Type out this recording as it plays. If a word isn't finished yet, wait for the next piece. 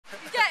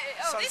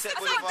Sunset This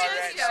Boulevard. is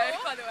Jersey,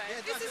 by the way.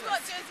 Yeah, This is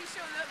what Jersey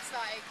Shore looks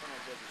like.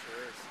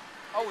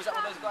 Oh, is that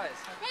one of those guys?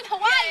 We're in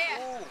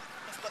Hawaii. Ooh.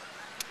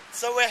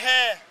 So we're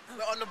here.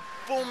 We're on the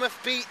Bournemouth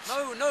beach.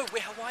 No,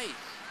 we're Hawaii.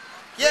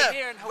 Yeah, we're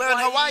here in Hawaii. we're in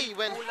Hawaii.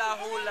 When Hula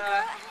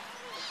hula.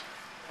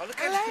 Oh, look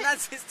at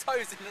Nancy's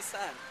toes in the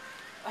sand.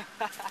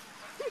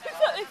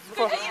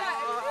 What?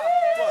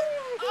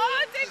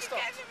 Oh, David,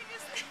 catch him in your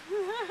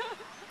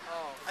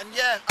And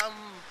yeah,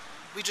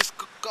 we just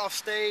got off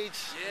stage.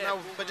 Yeah, Now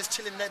we're just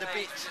chilling near the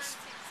beach. Just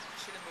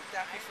chilling with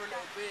Daffy for a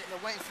little bit.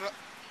 We're waiting for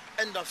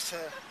n-dubz To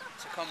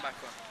come back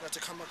on. to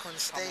come back on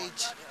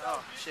stage.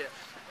 Oh, shit.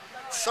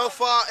 So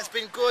far, it's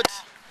been good.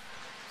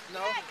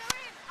 No.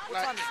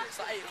 What time is it? It's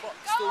like 8 o'clock.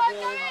 Go Still on,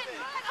 warm. go in. Look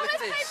at Let's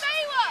play this.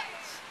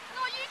 Baywatch.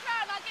 No, you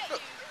can. I'll get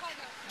Look. you.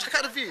 Check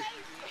out the view. Check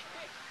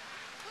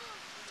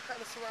out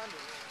the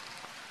surroundings.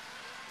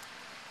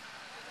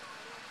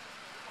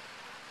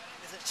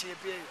 Isn't she a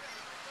beauty?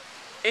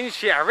 Ain't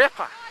she a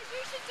ripper? Guys,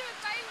 you should do a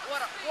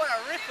Baywatch. What a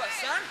ripper,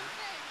 son.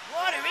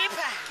 What a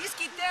ripper. Let's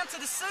get down to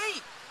the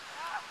sea.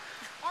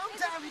 I'm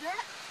down with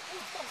that.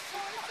 Let's do a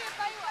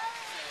Baywatch.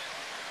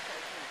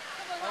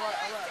 Come on,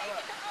 guys.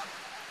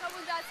 Come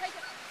on, guys. Take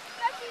it.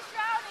 Becky's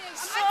drowning.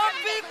 Some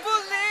people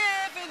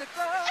live in the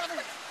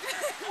garden.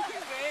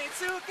 Way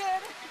to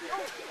get it.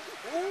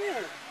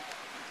 Ooh.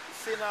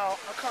 See now,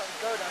 I can't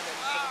go down there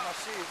because of my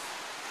shoes.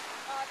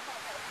 Oh, I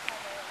can't get it.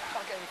 I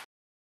can't get any